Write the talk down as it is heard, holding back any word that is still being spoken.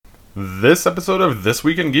This episode of This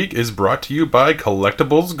Week in Geek is brought to you by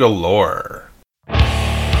Collectibles Galore.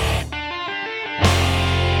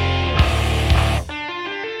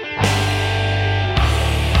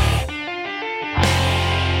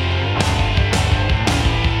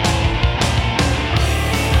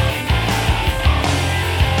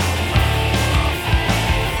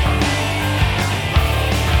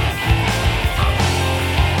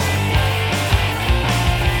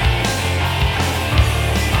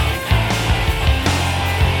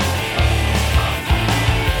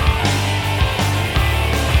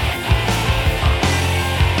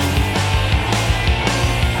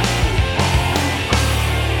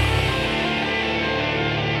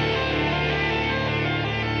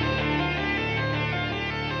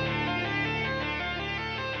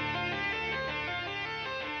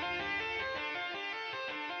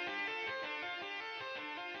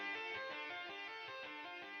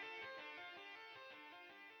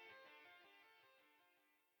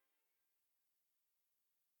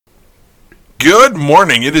 Good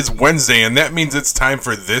morning. It is Wednesday, and that means it's time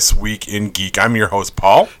for This Week in Geek. I'm your host,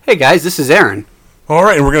 Paul. Hey guys, this is Aaron. All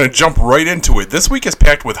right, and we're going to jump right into it. This week is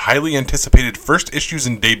packed with highly anticipated first issues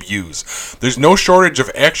and debuts. There's no shortage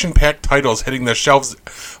of action-packed titles hitting the shelves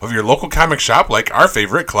of your local comic shop, like our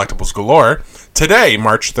favorite, Collectibles Galore, today,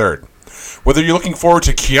 March 3rd. Whether you're looking forward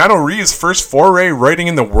to Keanu Reeves' first foray writing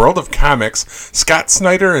in the world of comics, Scott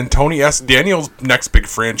Snyder and Tony S. Daniels' next big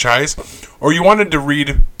franchise, or you wanted to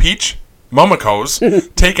read Peach Momoko's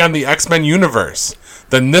take on the X-Men universe,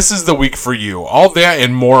 then this is the week for you. All that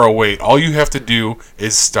and more await. All you have to do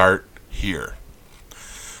is start here.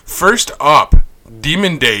 First up,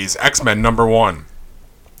 Demon Days X-Men #1.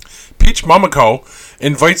 Peach Momoko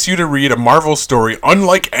invites you to read a Marvel story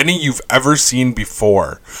unlike any you've ever seen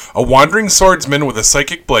before. A wandering swordswoman,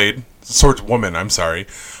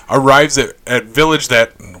 arrives at village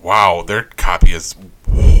that, wow, their copy is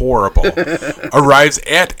horrible, arrives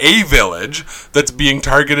at a village that's being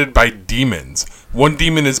targeted by demons. One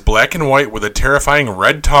demon is black and white with a terrifying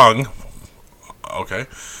red tongue. Okay.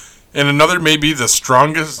 And another may be the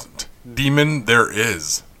strongest demon there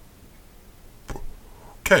is.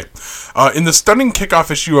 Okay. In the stunning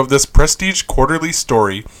kickoff issue of this prestige quarterly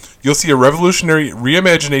story, you'll see a revolutionary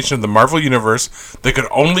reimagination of the Marvel Universe that could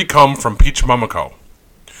only come from Peach Momoko.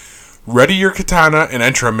 Ready your katana and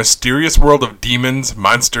enter a mysterious world of demons,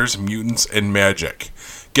 monsters, mutants, and magic.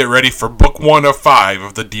 Get ready for book 1 of 5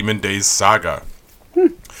 of the Demon Days saga.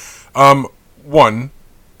 One.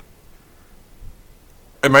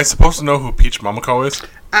 Am I supposed to know who Peach Momoko is?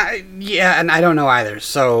 Yeah, and I don't know either,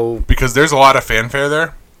 so... Because there's a lot of fanfare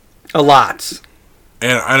there. A lot.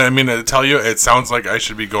 And I mean, to tell you, it sounds like I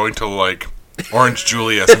should be going to, like, Orange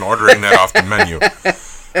Julius and ordering that off the menu.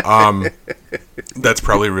 That's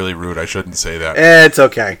probably really rude. I shouldn't say that. It's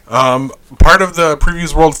okay. Part of the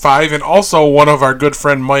Previews World 5, and also one of our good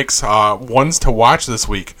friend Mike's ones to watch this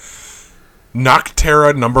week.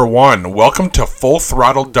 Nocterra #1. Welcome to Full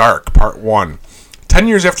Throttle Dark, Part 1. 10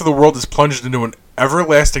 years after the world is plunged into an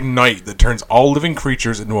everlasting night that turns all living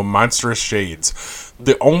creatures into monstrous shades,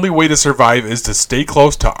 the only way to survive is to stay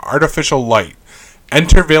close to artificial light.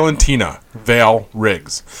 Enter Valentina, Val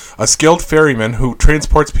Riggs, a skilled ferryman who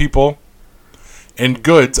transports people and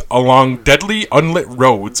goods along deadly unlit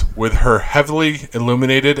roads with her heavily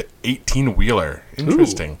illuminated 18-wheeler.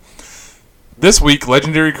 Interesting. Ooh. This week,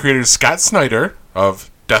 legendary creators Scott Snyder of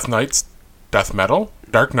Dark Knight's Death Metal,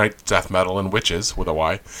 and Witches, with a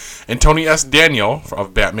Y, and Tony S. Daniel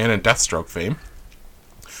of Batman and Deathstroke fame,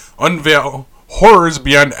 unveil horrors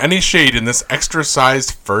beyond any shade in this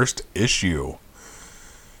extra-sized first issue.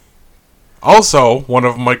 Also, one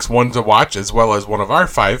of Mike's ones to watch, as well as one of our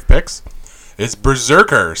 5 picks, is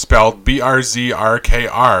Berserker, spelled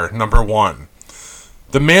Brzrkr, #1.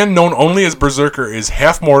 The man known only as Berserker is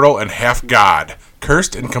half mortal and half god,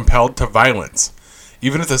 cursed and compelled to violence,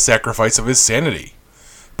 even at the sacrifice of his sanity.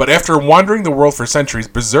 But after wandering the world for centuries,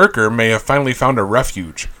 Berserker may have finally found a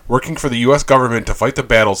refuge, working for the U.S. government to fight the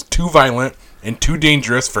battles too violent and too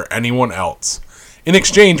dangerous for anyone else. In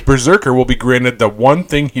exchange, Berserker will be granted the one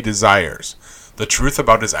thing he desires, the truth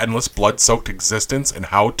about his endless blood-soaked existence and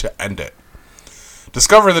how to end it.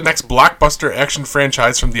 Discover the next blockbuster action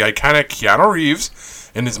franchise from the iconic Keanu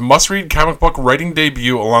Reeves in his must-read comic book writing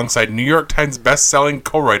debut alongside New York Times best-selling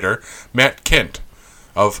co-writer Matt Kindt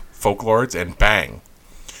of Folklords and Bang,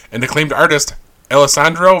 and acclaimed artist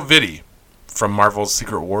Alessandro Vitti from Marvel's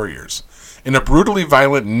Secret Warriors, in a brutally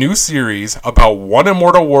violent new series about one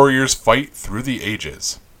immortal warrior's fight through the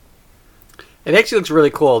ages. It actually looks really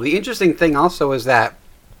cool. The interesting thing also is that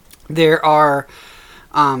there are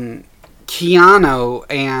Keanu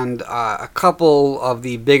and a couple of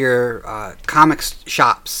the bigger comics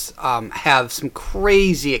shops have some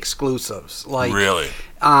crazy exclusives. Like Really?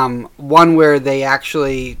 One where they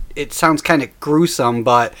actually, it sounds kind of gruesome,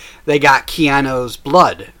 but they got Keanu's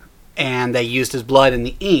blood. And they used his blood in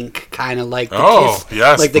the ink, kind of like the Kiss.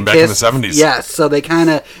 Yes, like from back in the 70s. Yes, so they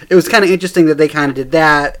it was kind of interesting that they kind of did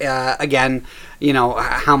that. Again,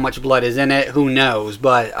 how much blood is in it, who knows?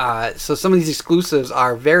 But so some of these exclusives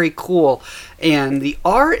are very cool, and the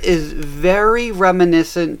art is very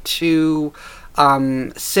reminiscent to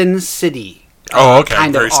Sin City. Oh, okay.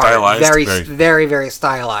 Kind Very of art. stylized. Very, very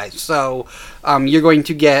stylized. So you're going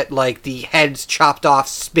to get like the heads chopped off,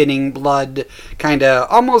 spinning blood, kind of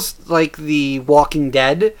almost like the Walking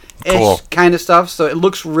Dead Cool. kind of stuff. So it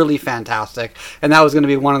looks really fantastic, and that was going to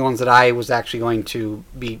be one of the ones that I was actually going to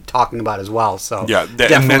be talking about as well. So Yeah,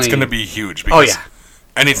 and that's going to be huge because yeah.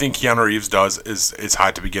 anything Keanu Reeves does is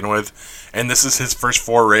hot to begin with, and this is his first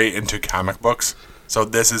foray into comic books. So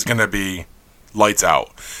this is going to be lights out.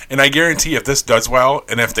 And I guarantee if this does well,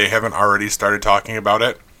 and if they haven't already started talking about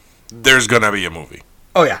it, there's going to be a movie.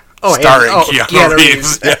 Oh yeah. Starring Keanu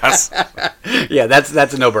Reeves. Yes. Yeah, that's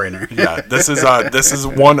a no-brainer. Yeah, this is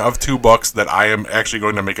one of two books that I am actually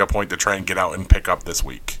going to make a point to try and get out and pick up this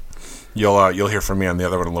week. You'll hear from me on the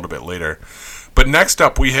other one a little bit later. But next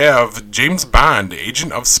up we have James Bond,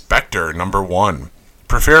 Agent of Spectre, #1.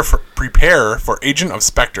 Prepare for Agent of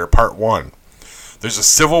Spectre, Part 1. There's a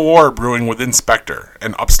civil war brewing within Spectre.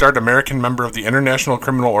 An upstart American member of the International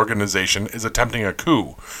Criminal Organization is attempting a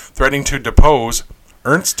coup, threatening to depose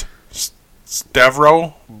Ernst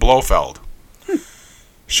Stavro Blofeld.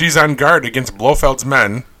 She's on guard against Blofeld's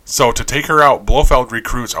men, so to take her out, Blofeld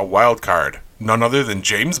recruits a wild card, none other than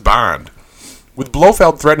James Bond. With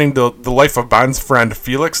Blofeld threatening the life of Bond's friend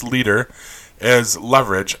Felix Leiter as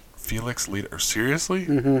leverage. Felix Leiter? Seriously?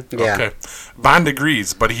 Mm-hmm, yeah. Okay. Bond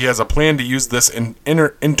agrees, but he has a plan to use this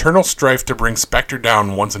internal strife to bring Spectre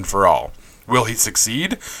down once and for all. Will he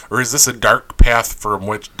succeed, or is this a dark path from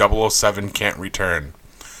which 007 can't return?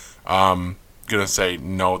 Gonna say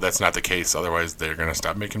no, that's not the case. Otherwise, they're gonna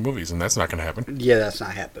stop making movies, and that's not gonna happen. Yeah, that's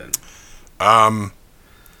not happening.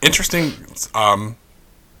 Interesting.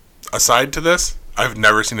 Aside to this, I've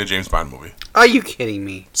never seen a James Bond movie. Are you kidding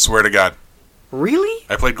me? Swear to God. Really?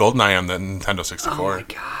 I played GoldenEye on the Nintendo 64. Oh my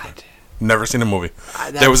god. Never seen a movie.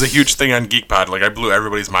 That was a huge thing on GeekPod. Like, I blew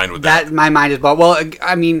everybody's mind with that. My mind as well. Well,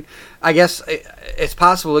 I mean, I guess it's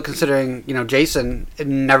possible considering, Jason had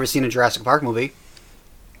never seen a Jurassic Park movie.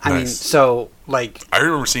 I mean, so, like... I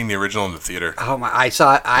remember seeing the original in the theater. Oh my, I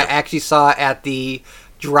actually saw it at the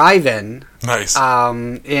drive-in. Nice.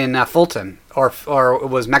 In Fulton, or it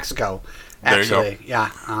was Mexico, actually. There you go. Yeah.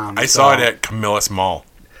 I saw it at Camillus Mall.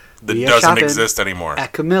 That doesn't exist anymore.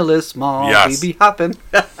 At Camillus Mall, yes. we be hopping.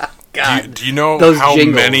 God. Do you know Those how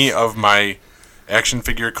jingles. many of my action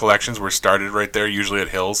figure collections were started right there, usually at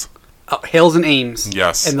Hills? Hills and Ames.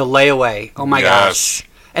 Yes. And the layaway. Oh my gosh.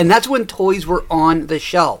 And that's when toys were on the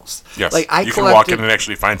shelves. Yes. Like you can walk in and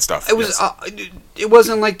actually find stuff. It was. It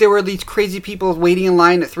wasn't like there were these crazy people waiting in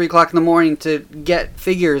line at 3:00 in the morning to get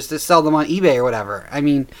figures to sell them on eBay or whatever. I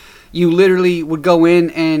mean, you literally would go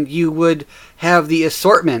in and you would have the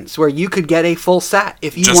assortments where you could get a full set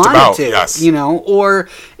if you wanted to. Yes. Or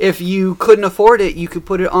if you couldn't afford it, you could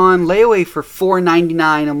put it on layaway for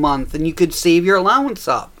 $4.99 a month, and you could save your allowance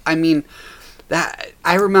up. I mean, that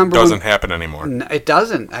I remember doesn't happen anymore. It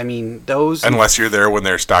doesn't. I mean, those unless you're there when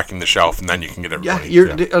they're stocking the shelf, and then you can get everybody.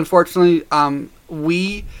 Yeah, unfortunately,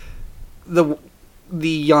 we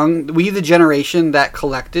the generation that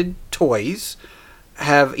collected toys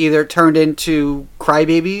have either turned into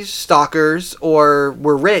crybabies, stalkers, or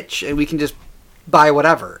we're rich and we can just buy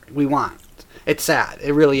whatever we want. It's sad.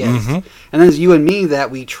 It really is. Mm-hmm. And then there's you and me that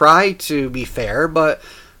we try to be fair, but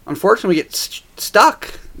unfortunately we get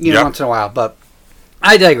stuck, once in a while. But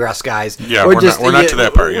I digress, guys. Yeah, we're not to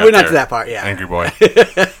that part yet. We're not to that part, yeah. Angry boy.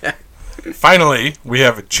 Finally, we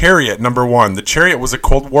have Chariot #1. The Chariot was a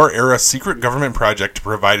Cold War-era secret government project to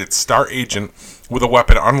provide its star agent with a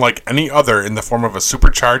weapon unlike any other in the form of a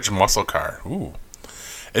supercharged muscle car. Ooh.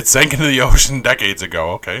 It sank into the ocean decades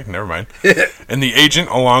ago. Okay, never mind. And the agent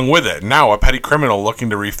along with it. Now, a petty criminal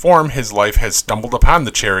looking to reform his life has stumbled upon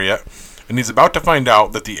the Chariot, and he's about to find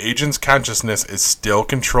out that the agent's consciousness is still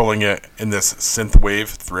controlling it in this synthwave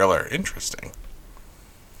thriller. Interesting.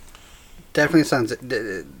 Definitely sounds...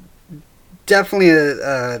 Definitely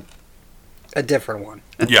a different one.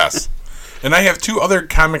 Yes. And I have two other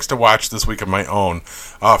comics to watch this week of my own.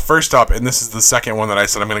 First up, and this is the second one that I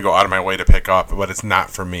said I'm going to go out of my way to pick up, but it's not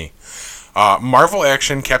for me. Marvel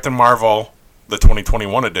Action Captain Marvel, the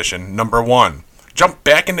 2021 edition, #1. jump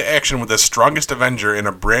back into action with the strongest Avenger in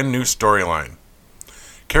a brand new storyline.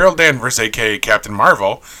 Carol Danvers, aka Captain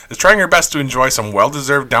Marvel, is trying her best to enjoy some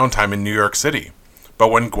well-deserved downtime in New York City. But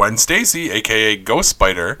when Gwen Stacy, aka Ghost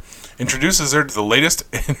Spider, introduces her to the latest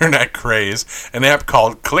internet craze, an app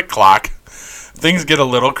called Click Clock, things get a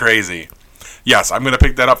little crazy. Yes, I'm going to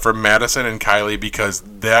pick that up for Madison and Kylie because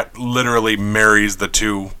that literally marries the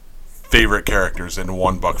two favorite characters in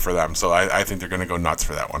one book for them. So I think they're going to go nuts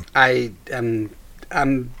for that one.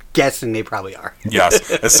 I'm guessing they probably are.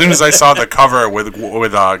 Yes. As soon as I saw the cover with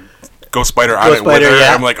Ghost Spider on it with her,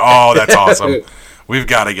 yeah. I'm like, oh, that's awesome. We've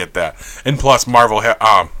got to get that. And plus,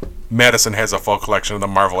 Madison has a full collection of the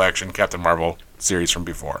Marvel Action Captain Marvel series from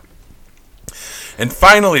before. And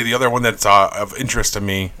finally, the other one that's of interest to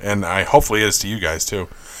me, and hopefully is to you guys too,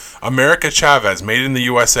 America Chavez, Made in the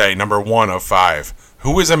USA, #1 of 5.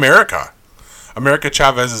 Who is America? America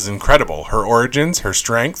Chavez is incredible. Her origins, her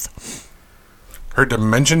strength, her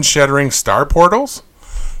dimension-shattering star portals.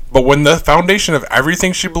 But when the foundation of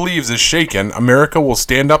everything she believes is shaken, America will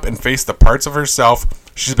stand up and face the parts of herself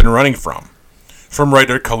she's been running from. From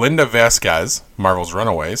writer Kalinda Vasquez, Marvel's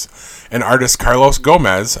Runaways, and artist Carlos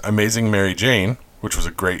Gomez, Amazing Mary Jane, which was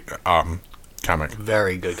a great comic.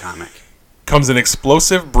 Very good comic. Comes an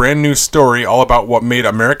explosive, brand new story all about what made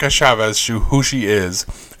America Chavez who she is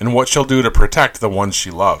and what she'll do to protect the ones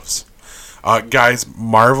she loves. Guys,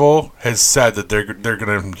 Marvel has said that they're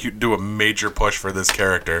going to do a major push for this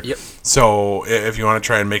character. Yep. So if you want to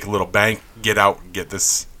try and make a little bank, get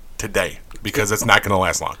this today. Because it's not going to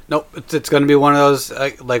last long. Nope. It's going to be one of those,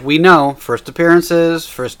 like we know, first appearances,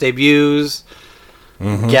 first debuts,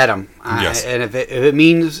 get them. Yes. And if it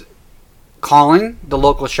means calling the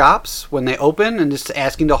local shops when they open and just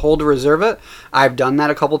asking to hold or reserve it, I've done that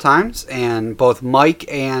a couple times. And both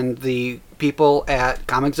Mike and the people at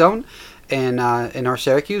Comic Zone in our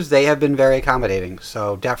Syracuse, they have been very accommodating.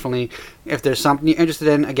 So definitely, if there's something you're interested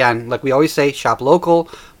in, again, like we always say, shop local,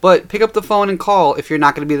 but pick up the phone and call if you're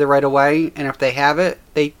not going to be there right away. And if they have it,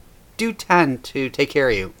 they do tend to take care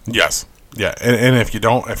of you. Yes. Yeah. And if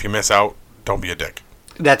you miss out, don't be a dick.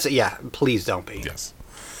 Please don't be. Yes.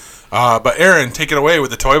 But Aaron, take it away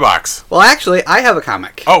with the toy box. Well, actually, I have a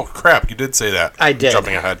comic. Oh, crap. You did say that. I did.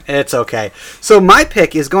 Jumping ahead. It's okay. So my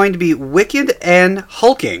pick is going to be Wicked and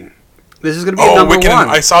Hulking. This is going to be number Wicked one.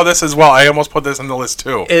 I saw this as well. I almost put this on the list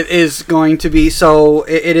too. It is going to be, so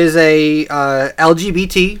it is a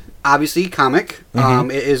LGBT, obviously, comic.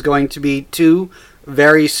 It is going to be two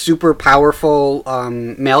very super powerful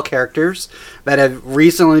male characters that have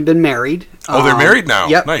recently been married. Oh, they're married now.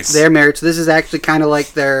 Yep, nice. They're married. So this is actually kind of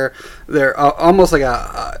like their almost like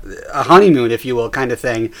a honeymoon, if you will, kind of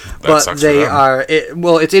thing. But they are.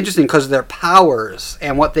 It's interesting because of their powers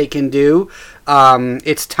and what they can do.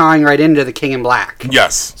 It's tying right into the King in Black.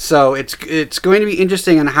 Yes. So it's going to be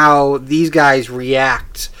interesting on how these guys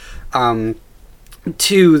react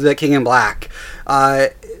to the King in Black.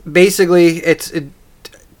 Basically, it's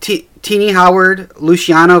Tini Howard,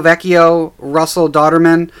 Luciano Vecchio, Russell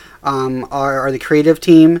Dauterman are the creative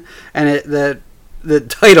team, and the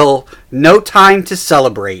title, No Time to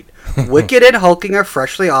Celebrate. Wicked and Hulking are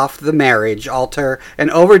freshly off the marriage altar and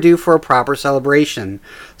overdue for a proper celebration.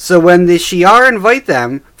 So when the Shi'ar invite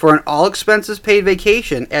them for an all-expenses-paid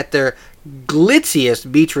vacation at their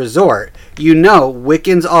glitziest beach resort, you know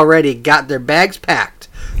Wiccan's already got their bags packed.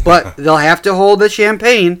 But they'll have to hold the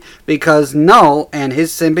champagne because Null and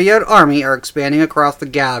his symbiote army are expanding across the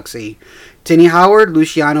galaxy. Tini Howard,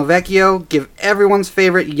 Luciano Vecchio give everyone's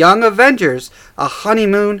favorite young Avengers a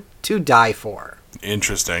honeymoon to die for.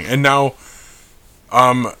 Interesting. And now,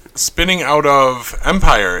 spinning out of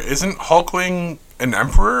Empire, isn't Hulkling an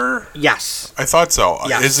emperor? Yes. I thought so.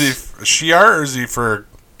 Yes. Is he Shi'ar or is he for...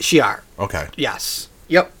 Shi'ar. Okay. Yes.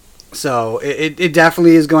 Yep. So it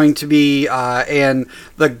definitely is going to be, and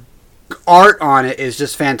the art on it is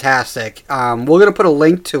just fantastic. We're going to put a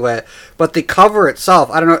link to it, but the cover itself,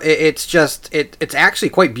 I don't know, it's actually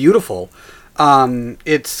quite beautiful.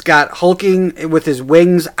 It's got Hulking with his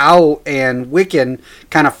wings out and Wiccan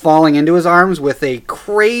kind of falling into his arms with a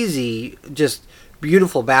crazy, just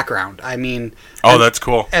beautiful background. I mean... Oh, that's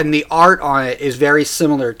cool. And the art on it is very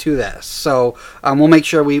similar to this. So we'll make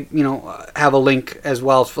sure we have a link as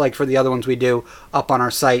well, like for the other ones we do, up on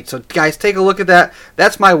our site. So guys, take a look at that.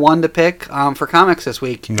 That's my one to pick for comics this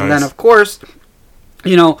week. Nice. And then, of course,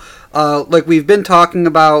 like we've been talking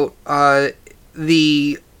about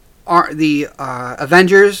the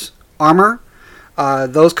Avengers armor.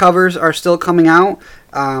 Those covers are still coming out.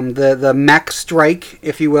 The Mech Strike,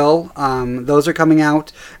 if you will, those are coming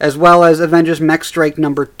out, as well as Avengers Mech Strike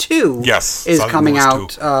number 2 is coming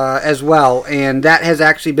out as well, and that has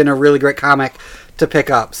actually been a really great comic to pick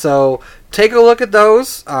up. So take a look at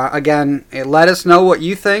those. Again, let us know what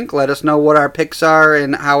you think. Let us know what our picks are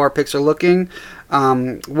and how our picks are looking.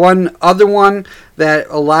 One other one that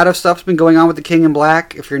a lot of stuff's been going on with the King in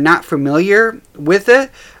Black. If you're not familiar with it,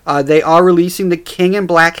 they are releasing the King in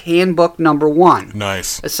Black Handbook #1.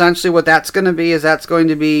 Nice. Essentially, what that's going to be is that's going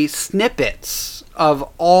to be snippets of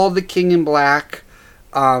all the King in Black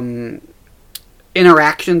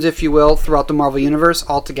interactions, if you will, throughout the Marvel Universe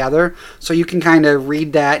all together. So you can kind of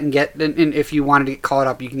read that and and if you wanted to get caught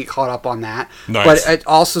up, you can get caught up on that. Nice. But it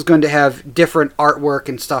also is going to have different artwork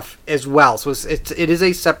and stuff as well. So it is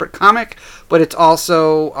a separate comic, but it's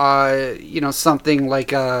also something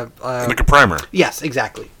like like a primer. Yes,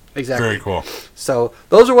 exactly. Very cool. So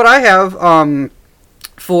those are what I have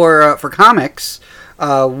for comics.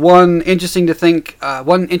 One interesting thing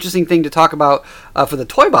to talk about for the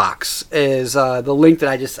toy box is the link that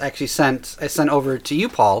I just actually sent over to you,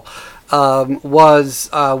 Paul, was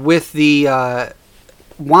with the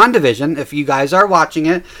WandaVision. If you guys are watching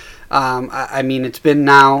it, I mean it's been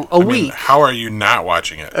now a week. How are you not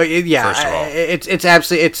watching it? Yeah, first of all, it's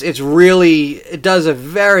absolutely it's really, it does a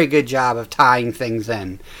very good job of tying things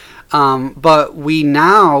in, but we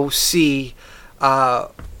now see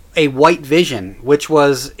a White Vision, which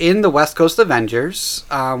was in the West Coast Avengers,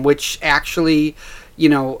 which actually,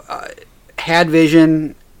 had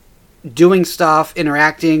Vision doing stuff,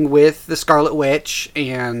 interacting with the Scarlet Witch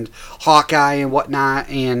and Hawkeye and whatnot,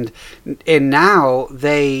 and now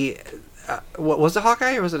they, what was it,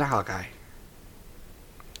 Hawkeye or was it a Hawkeye?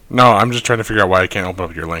 No, I'm just trying to figure out why I can't open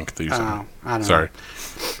up your link that you sent. I don't Sorry. know.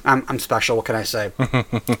 I'm special. What can I say?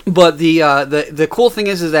 But the cool thing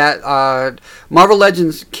is that Marvel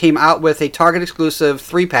Legends came out with a Target exclusive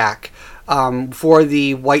 3-pack for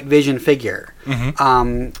the White Vision figure,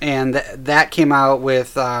 and that came out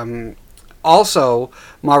with also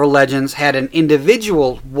Marvel Legends had an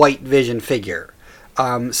individual White Vision figure.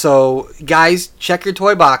 So guys, check your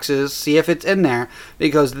toy boxes, see if it's in there,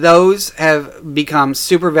 because those have become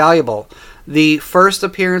super valuable. The first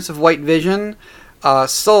appearance of White Vision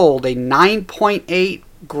sold a 9.8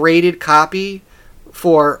 graded copy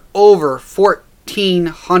for over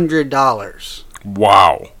 $1,400.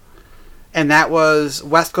 Wow. And that was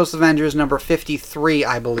West Coast Avengers number 53,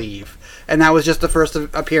 I believe. And that was just the first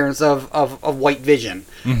appearance of White Vision.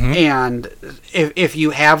 And if you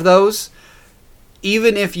have those,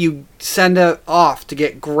 even if you send it off to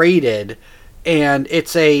get graded, and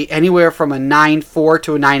it's anywhere from a 9.4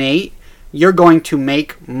 to a 9.8, you're going to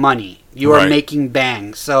make money. You are making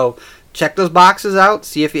bang. So check those boxes out,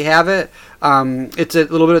 see if you have it. It's a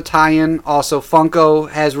little bit of tie-in. Also, Funko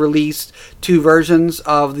has released 2 versions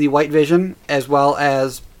of the White Vision, as well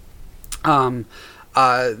as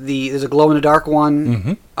there's a glow-in-the-dark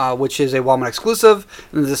one, which is a Walmart exclusive,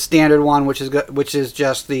 and there's a standard one, which is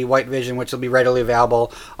just the White Vision, which will be readily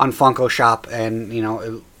available on Funko Shop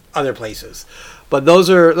and other places. But those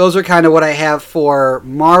are kind of what I have for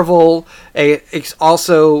Marvel. It's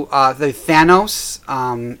also the Thanos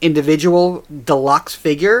individual deluxe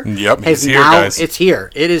figure. Yep, it's here, guys. It's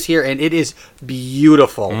here. It is here, and it is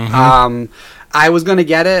beautiful. I was going to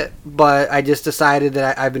get it, but I just decided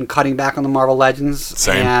that I've been cutting back on the Marvel Legends.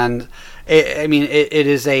 Same. And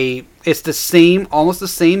it's the same, almost the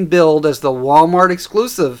same build as the Walmart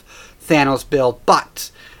exclusive Thanos build,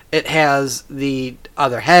 but it has the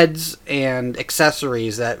other heads and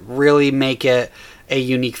accessories that really make it a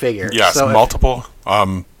unique figure. Yes, so multiple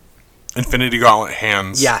Infinity Gauntlet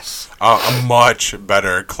hands. Yes. A much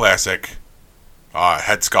better classic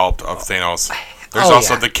head sculpt of Thanos. There's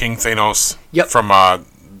also the King Thanos from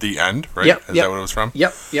The End, right? Is that what it was from?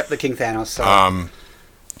 Yep, the King Thanos. So.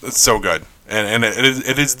 It's so good. And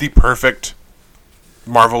it is the perfect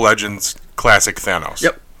Marvel Legends classic Thanos.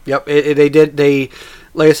 Yep. They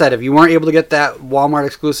like I said, if you weren't able to get that Walmart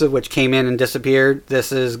exclusive, which came in and disappeared,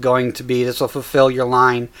 this will fulfill your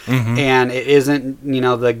line. And it isn't,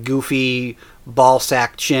 the goofy ball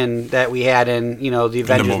sack chin that we had in, the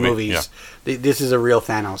Avengers movies. Yeah. This is a real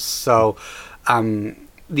Thanos. So,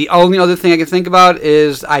 the only other thing I can think about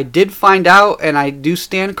is I did find out, and I do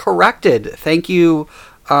stand corrected. Thank you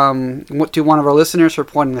to one of our listeners for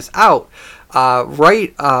pointing this out.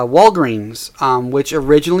 Walgreens, which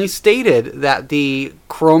originally stated that the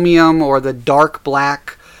chromium or the dark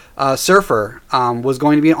black Surfer was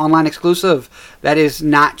going to be an online exclusive. That is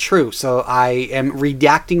not true. So I am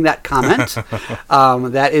redacting that comment.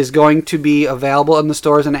 That is going to be available in the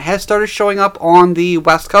stores, and it has started showing up on the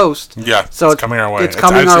West Coast. Yeah, so it's coming our way. It's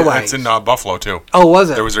coming our way. It's in Buffalo, too. Oh, was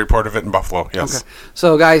it? There was a report of it in Buffalo, yes. Okay.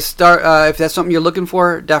 So, guys, start if that's something you're looking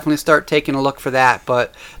for, definitely start taking a look for that.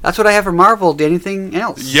 But that's what I have for Marvel. Did anything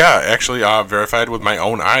else? Yeah, actually verified with my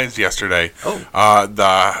own eyes yesterday. Oh.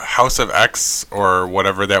 The House of X, or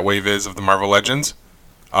whatever that wave is of the Marvel Legends,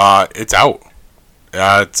 it's out.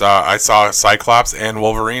 I saw Cyclops and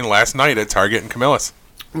Wolverine last night at Target in Camillus.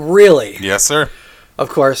 Really? Yes, sir. Of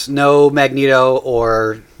course, no Magneto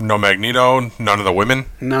or... No Magneto, none of the women.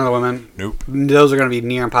 None of the women. Nope. Those are going to be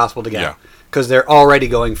near impossible to get. Yeah. Because they're already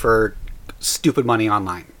going for stupid money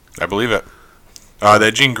online. I believe it.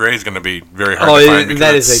 That Jean Grey is going to be very hard to find because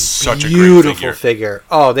that is it's such beautiful a great figure.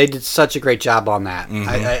 Oh, they did such a great job on that. Mm-hmm.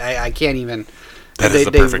 I can't even... That is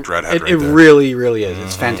the perfect redhead it right there. It really, really is. Mm-hmm.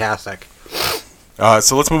 It's fantastic.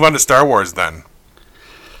 So let's move on to Star Wars then.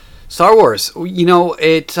 Star Wars. You know,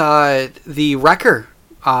 the Wrecker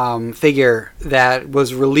figure that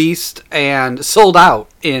was released and sold out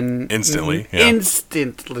instantly.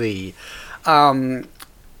 Instantly.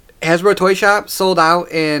 Hasbro Toy Shop sold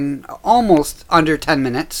out in almost under 10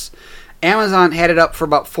 minutes. Amazon had it up for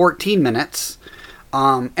about 14 minutes.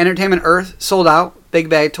 Entertainment Earth sold out. Big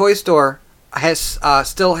Bag Toy Store has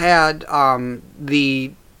still had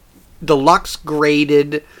the deluxe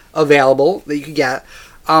graded available that you could get.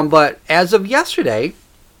 But as of yesterday,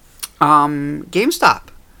 GameStop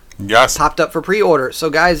popped up for pre-order. So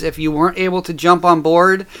guys, if you weren't able to jump on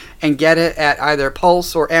board and get it at either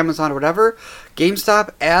Pulse or Amazon or whatever,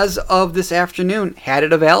 GameStop as of this afternoon had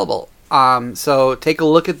it available. So take a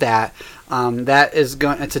look at that. That is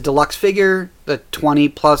it's a deluxe figure, the 20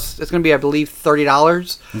 plus. It's going to be, I believe,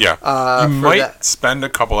 $30. Yeah, you might spend a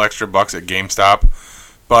couple extra bucks at GameStop,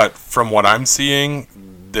 but from what I'm seeing,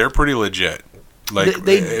 they're pretty legit. Like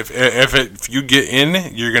if you get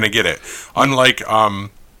in, you're going to get it. Unlike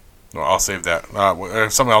well, I'll save that.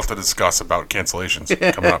 Something else to discuss about cancellations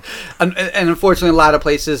coming up. And unfortunately, a lot of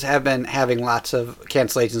places have been having lots of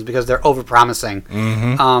cancellations because they're overpromising.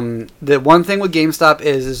 Mm-hmm. The one thing with GameStop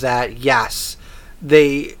is that, yes,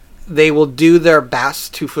 they will do their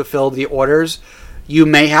best to fulfill the orders. You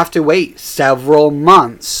may have to wait several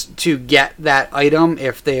months to get that item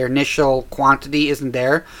if their initial quantity isn't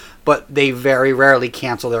there. But they very rarely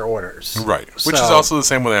cancel their orders. Right. Which is also the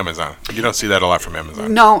same with Amazon. You don't see that a lot from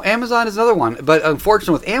Amazon. No, Amazon is another one. But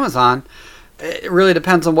unfortunately with Amazon, it really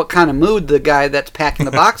depends on what kind of mood the guy that's packing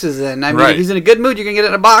the boxes in. I mean, if he's in a good mood, you're going to get it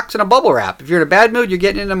in a box and a bubble wrap. If you're in a bad mood, you're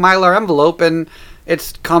getting it in a Mylar envelope and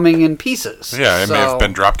it's coming in pieces. Yeah, it may have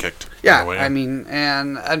been drop kicked. Yeah, I mean,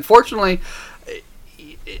 and unfortunately,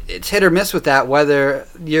 it's hit or miss with that, whether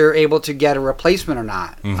you're able to get a replacement or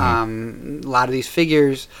not. Mm-hmm. A lot of these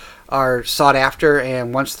figures are sought after,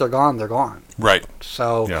 and once they're gone, they're gone. Right.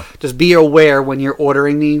 So just be aware when you're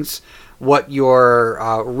ordering these what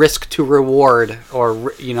your risk to reward or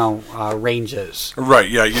range is. Right.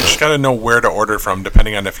 Yeah, you just got to know where to order from,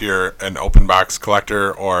 depending on if you're an open box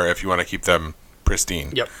collector or if you want to keep them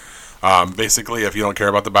pristine. Yep. Basically, if you don't care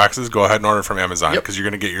about the boxes, go ahead and order from Amazon because you're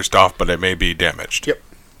going to get your stuff, but it may be damaged. Yep.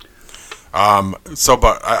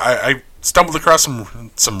 But I stumbled across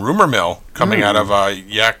some rumor mill coming out of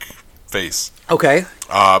Yak Face. Okay.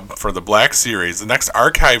 For the Black Series, the next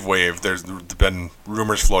archive wave, there's been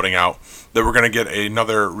rumors floating out that we're going to get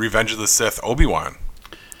another Revenge of the Sith Obi-Wan.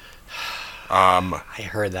 I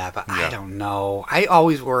heard that, but I don't know. I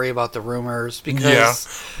always worry about the rumors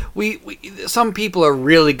because we some people are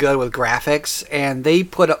really good with graphics and they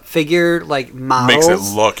put up figure like models.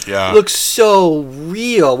 Makes it look so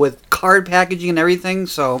real with card packaging and everything.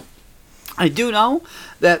 So I do know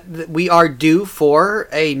that we are due for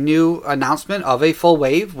a new announcement of a full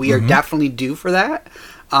wave. We are definitely due for that.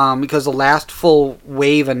 Because the last full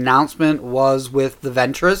wave announcement was with the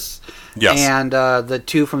Ventress and the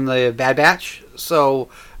two from the Bad Batch. So,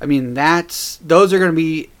 I mean, those are going to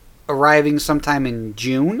be arriving sometime in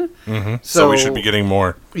June. Mm-hmm. So we should be getting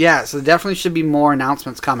more. Yeah, so there definitely should be more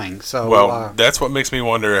announcements coming. So, well, that's what makes me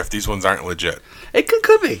wonder if these ones aren't legit. It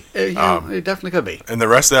could be. It definitely could be. And the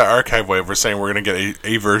rest of that archive wave, we're saying we're going to get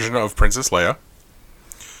a version of Princess Leia.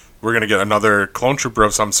 We're going to get another clone trooper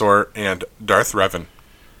of some sort and Darth Revan.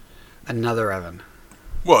 Another Evan.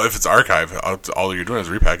 Well, if it's archive, all you're doing is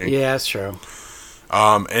repacking. Yeah, that's true.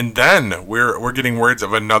 And then we're getting words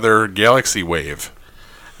of another galaxy wave.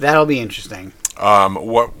 That'll be interesting.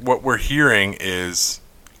 What we're hearing is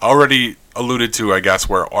already alluded to, I guess,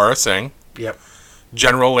 where Aura Singh, yep,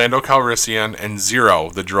 General Lando Calrissian, and Zero,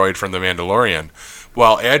 the droid from The Mandalorian,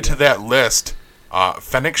 Well, add to that list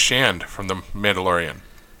Fennec Shand from The Mandalorian.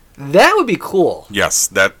 That would be cool. Yes,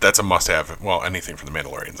 that's a must-have. Well, anything from The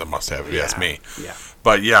Mandalorian is a must-have, if you ask me. Yeah.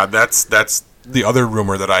 But yeah, that's the other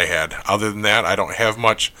rumor that I had. Other than that, I don't have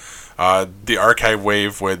much. The archive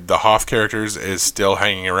wave with the Hoth characters is still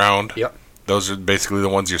hanging around. Yep. Those are basically the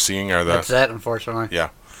ones you're seeing. That's it, unfortunately. Yeah.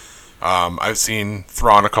 I've seen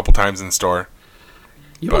Thrawn a couple times in store.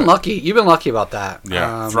 You've been lucky. You've been lucky about that.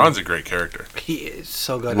 Yeah, Thrawn's a great character. He is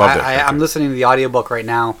so good. Love that character. I'm listening to the audiobook right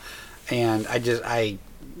now, and I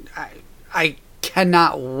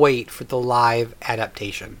cannot wait for the live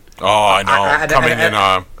adaptation. Oh, I know. Coming in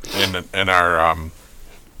our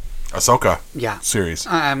Ahsoka series.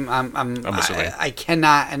 I'm assuming. I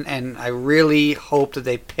cannot, and I really hope that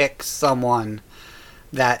they pick someone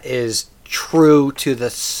that is true to the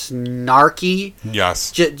snarky.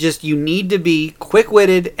 Yes. Just you need to be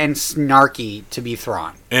quick-witted and snarky to be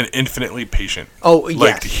Thrawn. And infinitely patient. Oh, yes.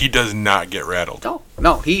 Like, he does not get rattled.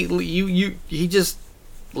 No, he just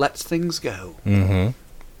lets things go. Mm-hmm.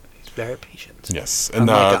 He's very patient. Yes. And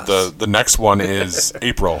the next one is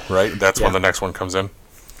April, right? That's when Yeah. the next one comes in.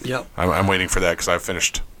 Yep. I'm waiting for that because I've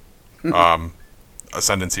finished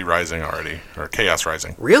Ascendancy Rising already, or Chaos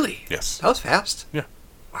Rising. Really? Yes. That was fast. Yeah.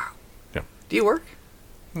 Wow. Yeah. Do you work?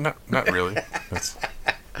 Not really. That's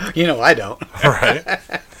You know I don't. right.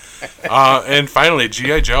 And finally,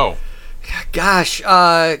 G.I. Joe. Gosh,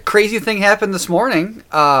 crazy thing happened this morning.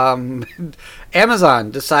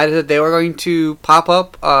 Amazon decided that they were going to pop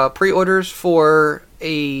up pre-orders for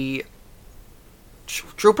a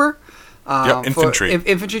trooper. Infantry.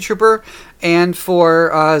 Infantry trooper, and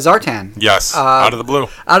for Zartan. Yes, out of the blue.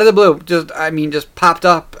 Out of the blue. Just popped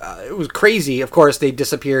up. It was crazy. Of course, they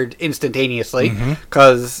disappeared instantaneously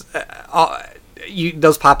because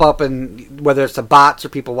those pop up, and whether it's the bots or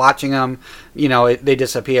people watching them, they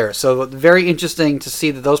disappear. So very interesting to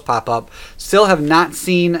see that those pop up. Still have not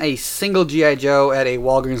seen a single G.I. Joe at a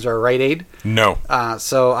Walgreens or a Rite Aid. No.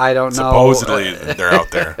 So I don't know. Supposedly they're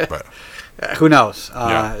out there, but who knows?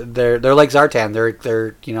 They're like Zartan.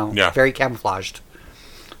 They're very camouflaged.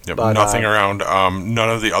 Yep, But, nothing around. None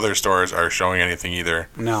of the other stores are showing anything either.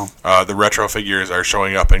 No. The retro figures are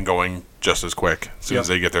showing up and going just as quick. As soon as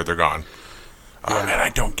they get there, they're gone. And I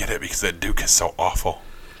don't get it because that Duke is so awful.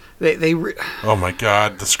 Oh my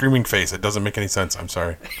God, the screaming face! It doesn't make any sense. I'm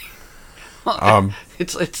sorry.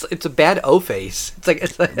 It's a bad O face.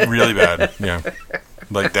 It's like really bad. Yeah,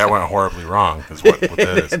 like that went horribly wrong. Is what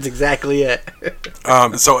that is. That's exactly it.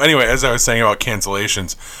 So anyway, as I was saying about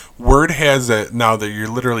cancellations, word has it now that you're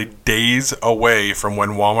literally days away from when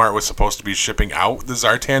Walmart was supposed to be shipping out the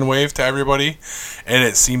Zartan wave to everybody, and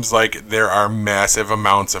it seems like there are massive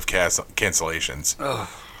amounts of cancellations. Ugh.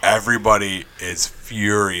 Everybody is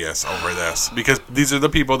furious over this because these are the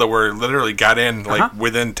people that were literally got in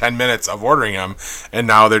within 10 minutes of ordering them, and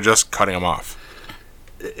now they're just cutting them off.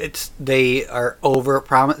 They are over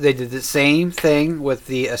promise. They did the same thing with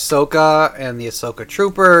the Ahsoka and the Ahsoka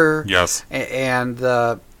Trooper. Yes, and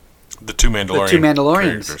the two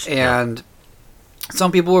Mandalorians. And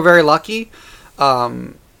some people were very lucky.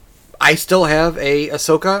 I still have a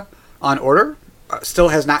Ahsoka on order. Still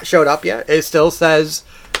has not showed up yet. It still says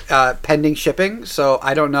pending shipping, so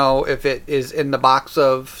I don't know if it is in the box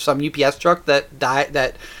of some UPS truck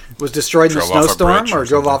that was destroyed in the snowstorm or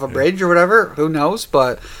drove off a bridge or whatever. Who knows?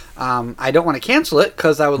 But I don't want to cancel it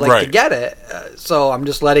because I would like to get it. So I'm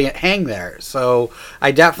just letting it hang there. So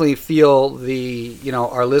I definitely feel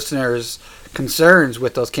our listeners' concerns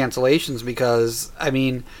with those cancellations because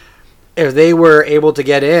if they were able to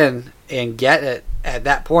get in and get it at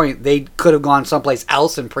that point, they could have gone someplace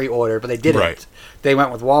else and pre-ordered, but they didn't. Right. They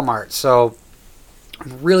went with Walmart. So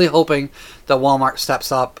I'm really hoping that Walmart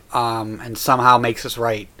steps up and somehow makes this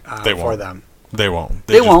right for them. They won't.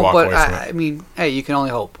 They won't, but hey, you can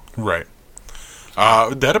only hope. Right.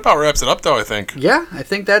 That about wraps it up, though, I think. Yeah, I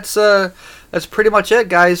think that's pretty much it,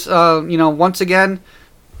 guys. Once again,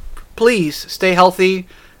 please stay healthy.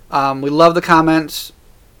 We love the comments.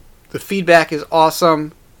 The feedback is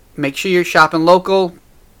awesome. Make sure you're shopping local.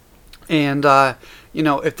 And,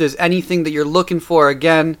 if there's anything that you're looking for,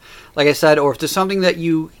 again, like I said, or if there's something that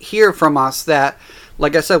you hear from us that,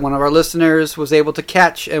 like I said, one of our listeners was able to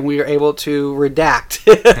catch and we were able to redact,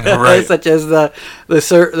 right. Such as the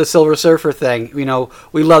Silver Surfer thing.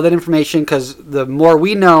 We love that information because the more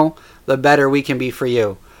we know, the better we can be for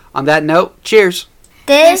you. On that note, cheers.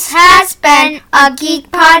 This has been a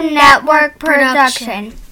GeekPod Network production.